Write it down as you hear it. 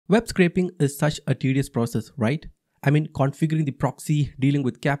Web scraping is such a tedious process, right? I mean, configuring the proxy, dealing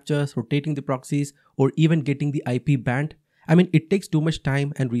with captchas, rotating the proxies, or even getting the IP banned. I mean, it takes too much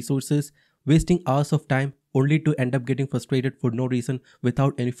time and resources, wasting hours of time only to end up getting frustrated for no reason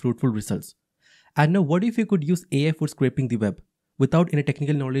without any fruitful results. And now, what if you could use AI for scraping the web without any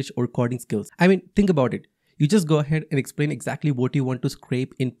technical knowledge or coding skills? I mean, think about it. You just go ahead and explain exactly what you want to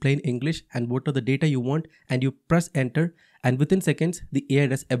scrape in plain English and what are the data you want, and you press enter, and within seconds, the AI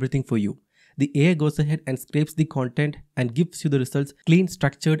does everything for you. The AI goes ahead and scrapes the content and gives you the results clean,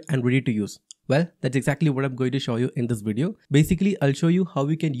 structured, and ready to use. Well, that's exactly what I'm going to show you in this video. Basically, I'll show you how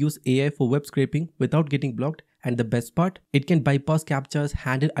you can use AI for web scraping without getting blocked, and the best part, it can bypass captchas,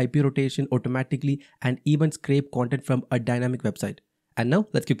 handle IP rotation automatically, and even scrape content from a dynamic website. And now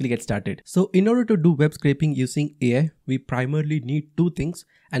let's quickly get started. So in order to do web scraping using AI, we primarily need two things,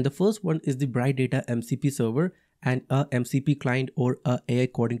 and the first one is the Bright Data MCP server and a MCP client or a AI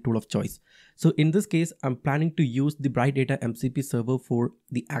coding tool of choice. So in this case, I'm planning to use the Bright Data MCP server for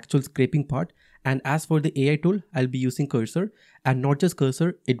the actual scraping part. And as for the AI tool, I'll be using Cursor, and not just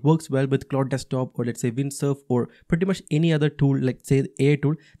Cursor, it works well with Cloud Desktop or let's say Windsurf or pretty much any other tool like say the AI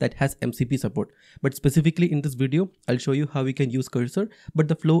tool that has MCP support. But specifically in this video, I'll show you how we can use Cursor, but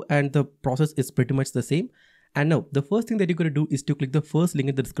the flow and the process is pretty much the same. And now the first thing that you're going to do is to click the first link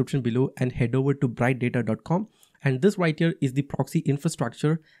in the description below and head over to brightdata.com. And this right here is the proxy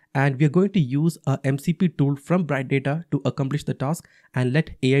infrastructure, and we are going to use a MCP tool from Bright Data to accomplish the task and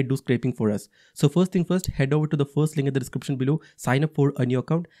let AI do scraping for us. So first thing first, head over to the first link in the description below, sign up for a new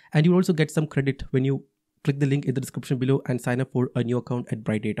account, and you also get some credit when you click the link in the description below and sign up for a new account at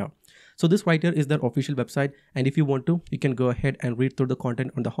Bright Data. So this right here is their official website, and if you want to, you can go ahead and read through the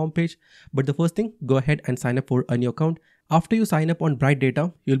content on the homepage. But the first thing, go ahead and sign up for a new account. After you sign up on Bright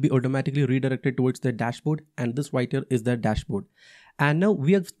Data, you'll be automatically redirected towards their dashboard, and this right here is their dashboard. And now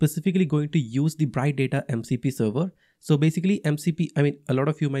we are specifically going to use the Bright Data MCP server. So basically MCP, I mean, a lot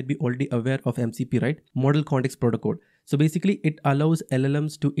of you might be already aware of MCP, right? Model Context Protocol. So basically it allows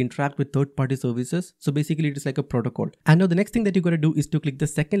LLMs to interact with third-party services. So basically it is like a protocol. And now the next thing that you're going to do is to click the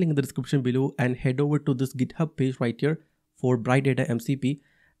second link in the description below and head over to this GitHub page right here for Bright Data MCP.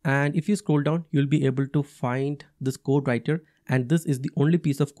 And if you scroll down, you'll be able to find this code right here. And this is the only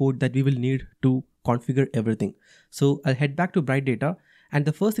piece of code that we will need to configure everything. So I'll head back to Bright Data. And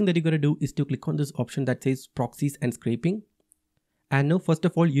the first thing that you're going to do is to click on this option that says proxies and scraping. And now, first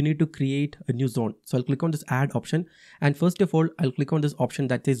of all, you need to create a new zone. So I'll click on this add option. And first of all, I'll click on this option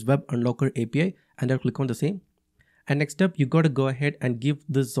that says Web Unlocker API, and I'll click on the same. And next up, you got to go ahead and give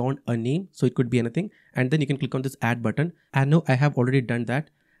this zone a name. So it could be anything. And then you can click on this add button. And now I have already done that.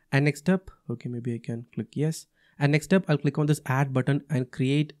 And next up, okay, maybe I can click yes. And next up, I'll click on this add button and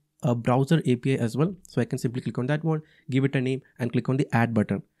create a browser API as well. So I can simply click on that one, give it a name, and click on the add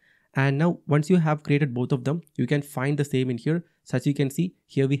button. And now once you have created both of them, you can find the same in here. So as you can see,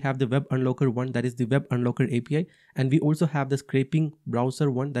 here we have the Web Unlocker one, that is the Web Unlocker API. And we also have the scraping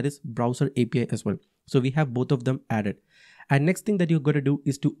browser one, that is browser API as well. So we have both of them added. And next thing that you're going to do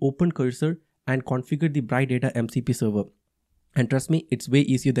is to open Cursor and configure the Bright Data MCP server. And trust me, it's way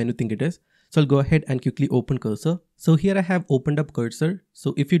easier than you think it is. So I'll go ahead and quickly open Cursor. So here I have opened up Cursor.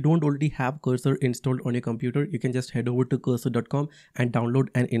 So if you don't already have Cursor installed on your computer, you can just head over to cursor.com and download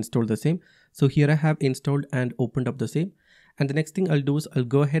and install the same. So here I have installed and opened up the same. And the next thing I'll do is I'll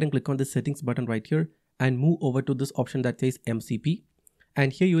go ahead and click on the settings button right here and move over to this option that says MCP.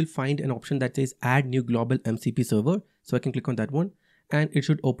 And here you will find an option that says add new global MCP server. So I can click on that one and it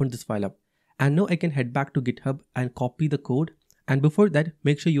should open this file up. And now I can head back to GitHub and copy the code. And before that,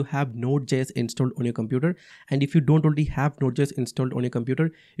 make sure you have Node.js installed on your computer. And if you don't already have Node.js installed on your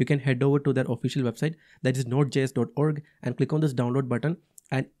computer, you can head over to their official website, that is nodejs.org, and click on this download button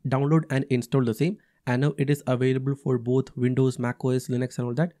and download and install the same. And now it is available for both Windows, Mac OS, Linux and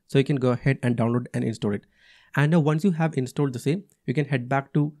all that. So you can go ahead and download and install it. And now once you have installed the same, you can head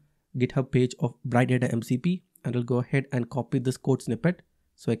back to GitHub page of Bright Data MCP, and I'll go ahead and copy this code snippet.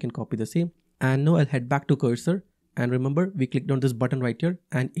 So I can copy the same. And now I'll head back to Cursor. And remember, we clicked on this button right here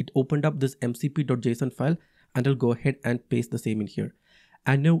and it opened up this mcp.json file, and I'll go ahead and paste the same in here.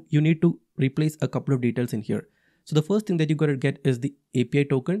 And now you need to replace a couple of details in here. So the first thing that you got to get is the API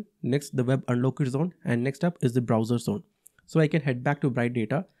token, next the Web Unlocker zone, and next up is the browser zone. So I can head back to Bright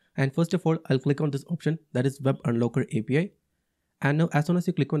Data, and first of all, I'll click on this option that is Web Unlocker API. And now as soon as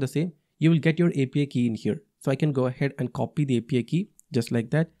you click on the same, you will get your API key in here. So I can go ahead and copy the API key just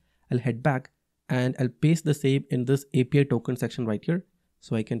like that. I'll head back and I'll paste the same in this API token section right here.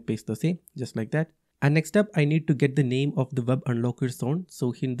 So I can paste the same just like that. And next up, I need to get the name of the Web Unlocker zone.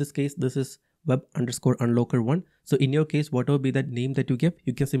 So in this case, this is web_unlocker1. So in your case, whatever be that name that you give,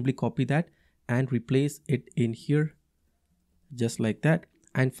 you can simply copy that and replace it in here just like that.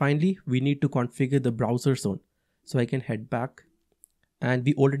 And finally, we need to configure the browser zone. So I can head back, and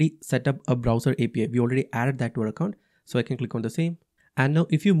we already set up a browser API. We already added that to our account. So I can click on the same. And now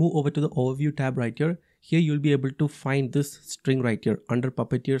if you move over to the overview tab right here, you'll be able to find this string right here under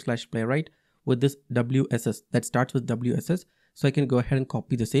Puppeteer/playwright with this WSS that starts with WSS. So I can go ahead and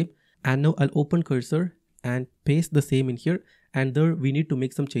copy the same. And now I'll open Cursor and paste the same in here. And there we need to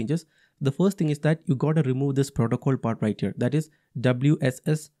make some changes. The first thing is that you got to remove this protocol part right here. That is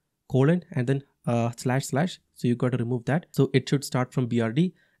WSS : and then // so you got to remove that. So it should start from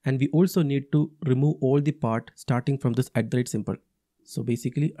BRD, and we also need to remove all the part starting from this @ symbol. So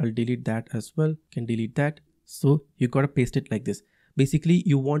basically I'll delete that as well. Can delete that. So you got to paste it like this. Basically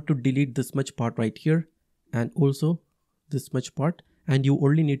you want to delete this much part right here and also this much part, and you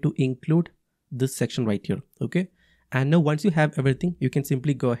only need to include this section right here. Okay. And now once you have everything, you can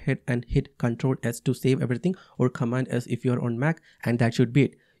simply go ahead and hit Ctrl+S to save everything, or Command+S if you're on Mac, and that should be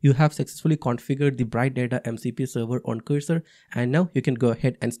it. You have successfully configured the Bright Data MCP server on Cursor, and now you can go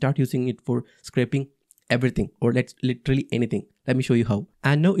ahead and start using it for scraping everything, or literally anything. Let me show you how.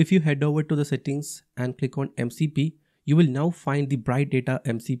 And now if you head over to the settings and click on MCP, you will now find the Bright Data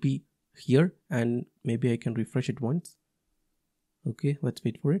MCP here, and maybe I can refresh it once. Okay, let's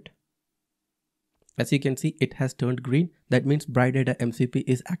wait for it. As you can see, it has turned green. That means Bright Data MCP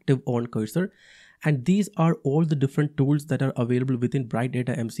is active on Cursor. And these are all the different tools that are available within Bright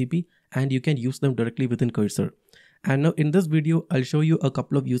Data MCP, and you can use them directly within Cursor. And now in this video, I'll show you a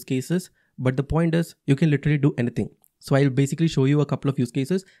couple of use cases, but the point is you can literally do anything. So I'll basically show you a couple of use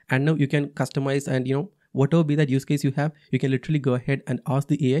cases, and now you can customize, and whatever be that use case you have, you can literally go ahead and ask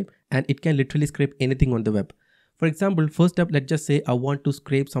the AI, and it can literally scrape anything on the web. For example, first up, let's just say I want to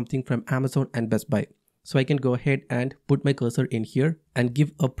scrape something from Amazon and Best Buy. So I can go ahead and put my cursor in here and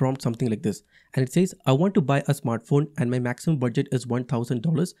give a prompt something like this. And it says, I want to buy a smartphone and my maximum budget is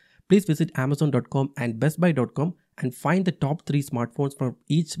 $1,000. Please visit Amazon.com and BestBuy.com and find the top 3 smartphones from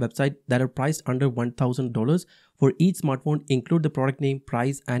each website that are priced under $1,000. For each smartphone, include the product name,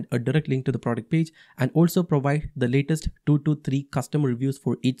 price, and a direct link to the product page, and also provide the latest 2 to 3 customer reviews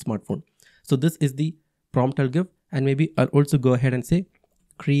for each smartphone. So this is the prompt I'll give, and maybe I'll also go ahead and say,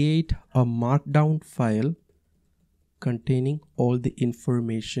 create a markdown file containing all the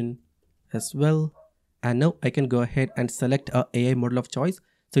information as well. And now I can go ahead and select a AI model of choice.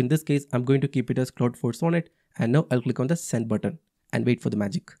 So in this case, I'm going to keep it as Cloud4 Sonnet, and now I'll click on the send button and wait for the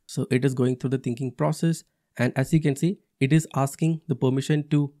magic. So it is going through the thinking process, and as you can see, it is asking the permission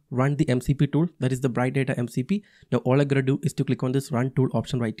to run the MCP tool, that is the Bright Data MCP. Now all I gotta do is to click on this run tool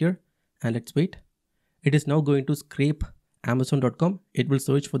option right here, and let's wait. It is now going to scrape Amazon.com. It will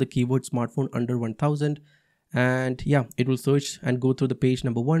search for the keyword smartphone under 1000, and yeah, it will search and go through the page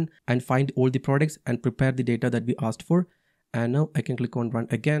number 1 and find all the products and prepare the data that we asked for. And now I can click on run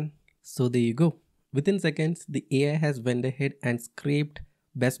again. So there you go. Within seconds, the AI has went ahead and scraped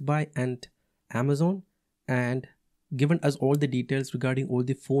Best Buy and Amazon and given us all the details regarding all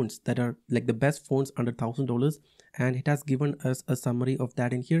the phones that are like the best phones under $1,000, and it has given us a summary of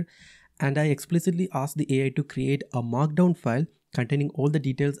that in here. And I explicitly asked the AI to create a markdown file containing all the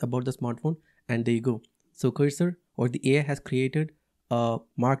details about the smartphone, and there you go. So Cursor or the AI has created a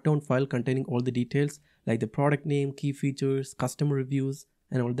markdown file containing all the details like the product name, key features, customer reviews,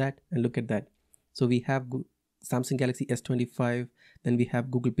 and all that. And look at that. So we have Samsung Galaxy S25, then we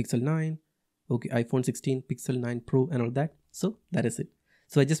have Google Pixel 9, okay, iPhone 16, Pixel 9 Pro, and all that. So that is it.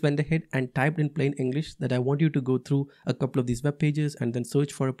 So I just went ahead and typed in plain English that I want you to go through a couple of these web pages and then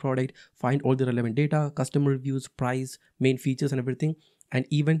search for a product, find all the relevant data, customer reviews, price, main features and everything, and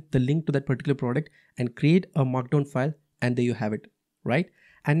even the link to that particular product, and create a markdown file, and there you have it, right?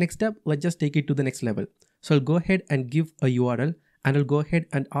 And next up, let's just take it to the next level. So I'll go ahead and give a URL, and I'll go ahead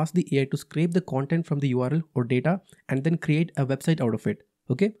and ask the AI to scrape the content from the URL or data and then create a website out of it.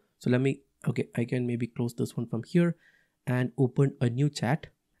 Okay, so I can maybe close this one from here and open a new chat,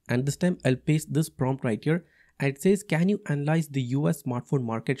 and this time I'll paste this prompt right here, and it says, can you analyze the US smartphone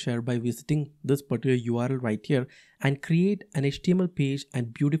market share by visiting this particular URL right here and create an HTML page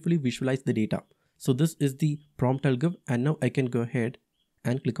and beautifully visualize the data. So this is the prompt I'll give, and now I can go ahead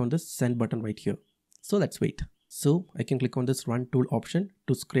and click on the send button right here. So let's wait. So I can click on this run tool option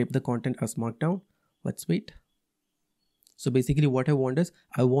to scrape the content as markdown. Let's wait. So basically what I want is,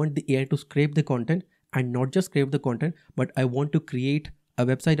 I want the AI to scrape the content, and not just scrape the content, but I want to create a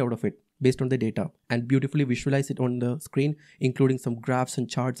website out of it based on the data and beautifully visualize it on the screen, including some graphs and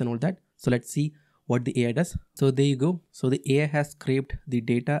charts and all that. So let's see what the AI does. So there you go. So the AI has scraped the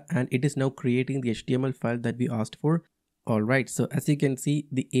data and it is now creating the HTML file that we asked for. Alright, so as you can see,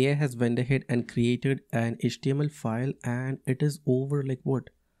 the AI has went ahead and created an HTML file and it is over like what?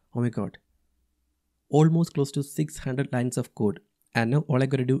 Oh my god. Almost close to 600 lines of code. And now all I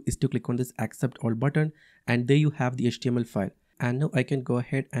gotta do is to click on this accept all button and there you have the HTML file. And now I can go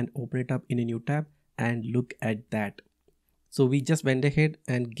ahead and open it up in a new tab and look at that. So we just went ahead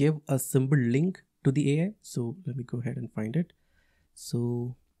and gave a simple link to the AI. So let me go ahead and find it.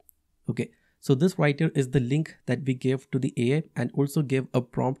 So, okay. So this right here is the link that we gave to the AI and also gave a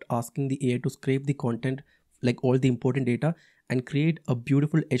prompt asking the AI to scrape the content, like all the important data, and create a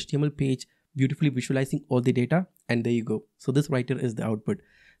beautiful HTML page, beautifully visualizing all the data. And there you go. So this right here is the output.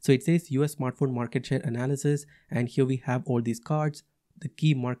 So it says US smartphone market share analysis. And here we have all these cards, the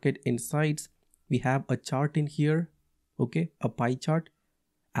key market insights. We have a chart in here. Okay, a pie chart,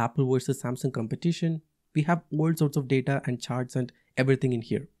 Apple versus Samsung competition. We have all sorts of data and charts and everything in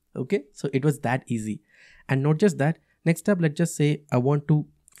here. Okay, so it was that easy. And not just that, next up, let's just say I want to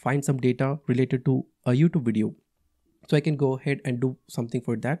find some data related to a YouTube video. So I can go ahead and do something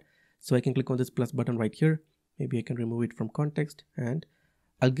for that. So I can click on this plus button right here. Maybe I can remove it from context and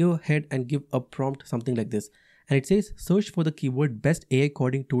I'll go ahead and give a prompt something like this. And it says search for the keyword best AI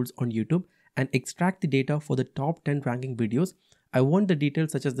coding tools on YouTube and extract the data for the top 10 ranking videos. I want the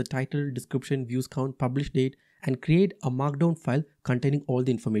details such as the title, description, views count, publish date, and create a markdown file containing all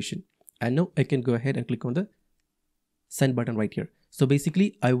the information. And now I can go ahead and click on the send button right here. So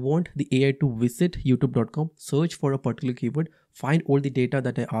basically I want the AI to visit youtube.com, search for a particular keyword, find all the data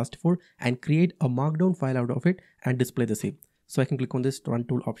that I asked for and create a markdown file out of it and display the same. So I can click on this run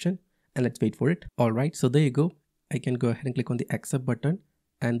tool option and let's wait for it. Alright, so there you go. I can go ahead and click on the accept button.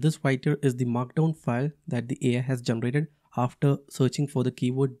 And this right here is the markdown file that the AI has generated after searching for the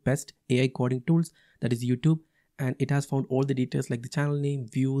keyword best AI coding tools, that is YouTube. And it has found all the details like the channel name,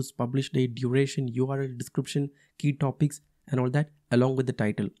 views, publish date, duration, URL, description, key topics, and all that along with the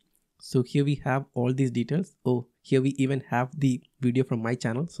title. So here we have all these details. Oh, here we even have the video from my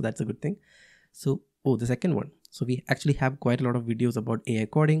channel. So that's a good thing. So, oh, the second one. So we actually have quite a lot of videos about AI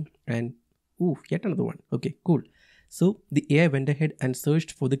coding and yet another one. Okay, cool. So the AI went ahead and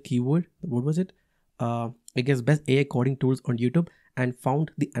searched for the keyword. What was it? I guess best AI coding tools on YouTube and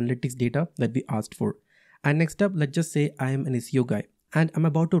found the analytics data that we asked for. And next up, let's just say I am an SEO guy and I'm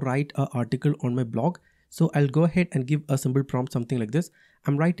about to write an article on my blog. So I'll go ahead and give a simple prompt, something like this.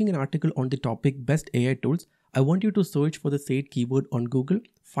 I'm writing an article on the topic best AI tools. I want you to search for the said keyword on Google,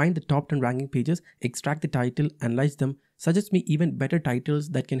 find the top 10 ranking pages, extract the title, analyze them, suggest me even better titles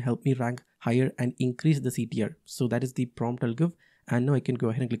that can help me rank higher and increase the CTR. So that is the prompt I'll give. And now I can go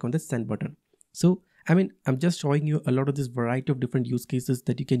ahead and click on the send button. So, I'm just showing you a lot of this variety of different use cases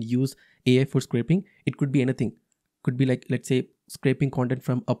that you can use AI for scraping. It could be anything. Could be like, let's say, scraping content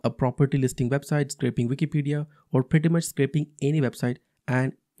from a property listing website, scraping Wikipedia, or pretty much scraping any website.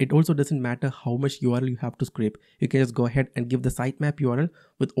 And it also doesn't matter how much URL you have to scrape. You can just go ahead and give the sitemap URL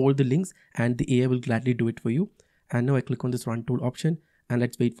with all the links and the AI will gladly do it for you. And now I click on this run tool option and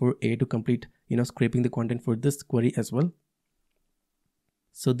let's wait for AI to complete, scraping the content for this query as well.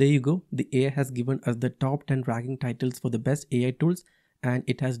 So there you go. The AI has given us the top 10 ranking titles for the best AI tools and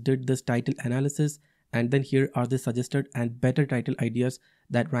it has did this title analysis. And then here are the suggested and better title ideas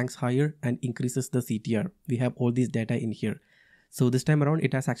that ranks higher and increases the CTR. We have all these data in here. So this time around,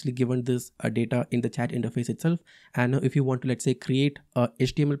 it has actually given this data in the chat interface itself. And now if you want to, let's say, create a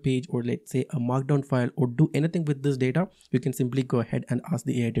HTML page or let's say a markdown file or do anything with this data, you can simply go ahead and ask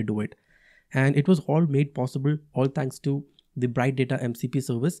the AI to do it. And it was all made possible, all thanks to the Bright Data MCP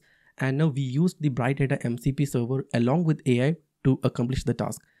service. And now we used the Bright Data MCP server along with AI to accomplish the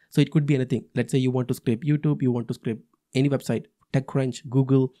task. So it could be anything. Let's say you want to scrape YouTube, you want to scrape any website, TechCrunch,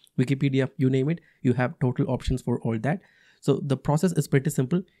 Google, Wikipedia, you name it. You have total options for all that. So the process is pretty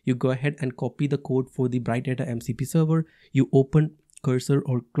simple. You go ahead and copy the code for the Bright Data MCP server. You open Cursor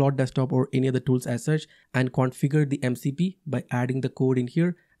or Claude Desktop or any other tools as such and configure the MCP by adding the code in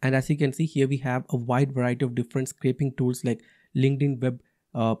here. And as you can see here, we have a wide variety of different scraping tools like LinkedIn web,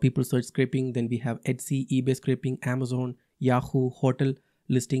 people search scraping. Then we have Etsy, eBay scraping, Amazon, Yahoo, hotel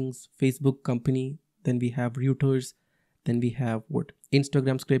listings, Facebook company. Then we have Reuters. Then we have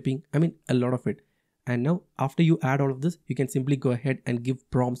Instagram scraping. A lot of it. And now after you add all of this, you can simply go ahead and give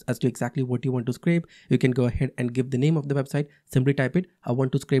prompts as to exactly what you want to scrape. You can go ahead and give the name of the website. Simply type it. I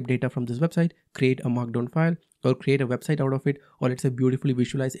want to scrape data from this website, create a markdown file or create a website out of it. Or let's say beautifully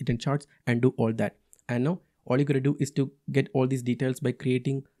visualize it in charts and do all that. And now all you got to do is to get all these details by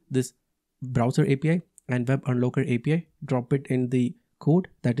creating this browser API and web unlocker API, drop it in the code,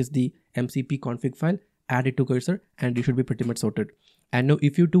 that is the MCP config file, add it to Cursor, and you should be pretty much sorted. And now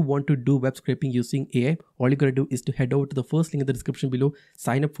if you do want to do web scraping using AI, all you gotta do is to head over to the first link in the description below,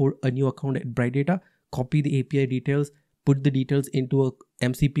 sign up for a new account at Bright Data, copy the API details, put the details into a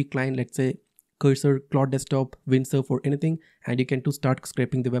MCP client, let's say Cursor, Cloud Desktop, Windsurf or anything, and you can start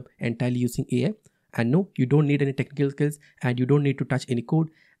scraping the web entirely using AI. And no, you don't need any technical skills, and you don't need to touch any code.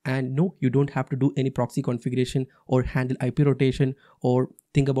 And no, you don't have to do any proxy configuration or handle IP rotation or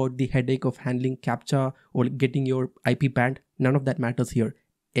think about the headache of handling CAPTCHA or getting your IP banned. None of that matters here.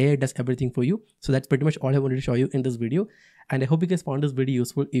 AI does everything for you. So that's pretty much all I wanted to show you in this video. And I hope you guys found this video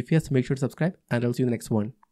useful. If yes, make sure to subscribe, and I'll see you in the next one.